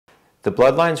The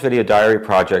Bloodlines Video Diary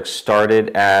Project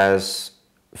started as,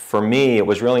 for me, it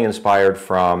was really inspired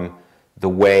from the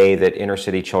way that inner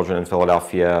city children in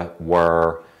Philadelphia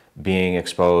were being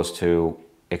exposed to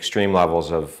extreme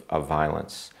levels of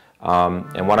violence.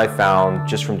 And what I found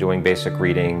just from doing basic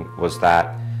reading was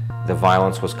that the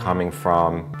violence was coming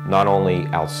from not only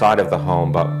outside of the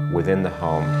home, but within the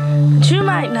home. But you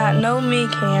might not know me,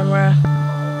 camera.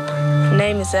 My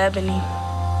name is Ebony.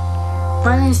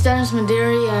 My name is Dennis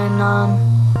Maderi, and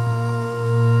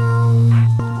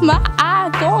my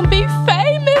eye gonna be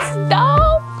famous,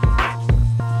 dog.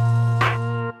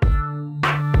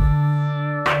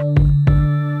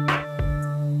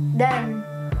 Then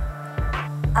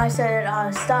I said,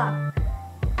 stop.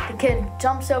 The kid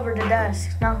jumps over the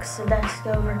desk, knocks the desk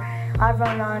over. I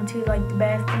run onto like the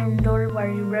bathroom door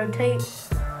where you rotate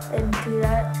into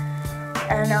that,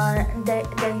 and they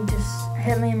just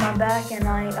hit me in my back, and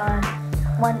I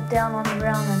went down on the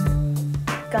ground and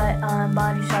got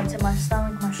body shots in my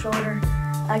stomach, my shoulder.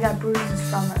 I got bruises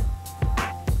from it,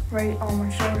 right on my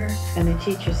shoulder. And the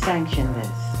teacher sanctioned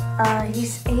this?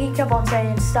 He kept on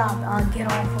saying, stop,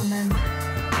 get off of him.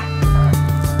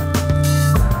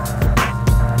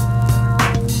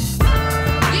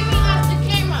 Get me off the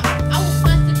camera. I will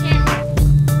bust the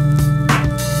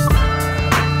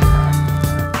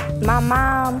camera. My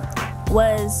mom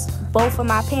was both of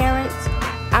my parents.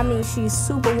 I mean, she's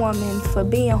Superwoman for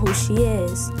being who she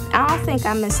is. I don't think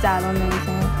I missed out on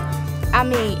anything. I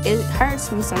mean, it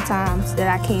hurts me sometimes that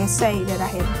I can't say that I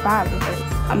had a father, but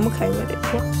I'm okay with it.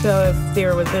 So if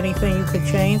there was anything you could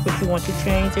change, would you want to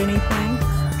change anything?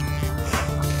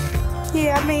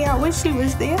 Yeah, I mean, I wish she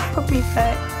was there for me,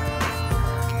 but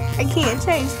I can't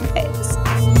change the past.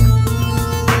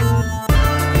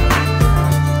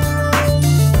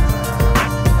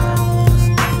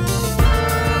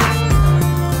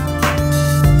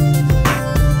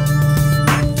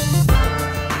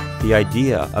 The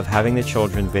idea of having the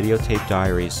children videotape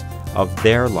diaries of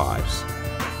their lives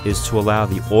is to allow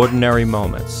the ordinary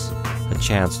moments a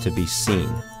chance to be seen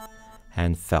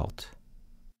and felt.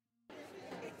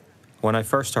 When I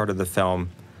first started the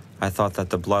film, I thought that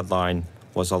the bloodline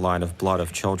was a line of blood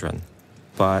of children.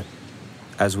 But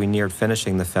as we neared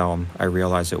finishing the film, I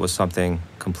realized it was something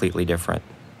completely different.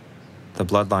 The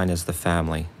bloodline is the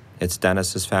family. It's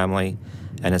Dennis's family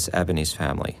and it's Ebony's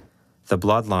family. The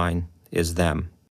bloodline is them.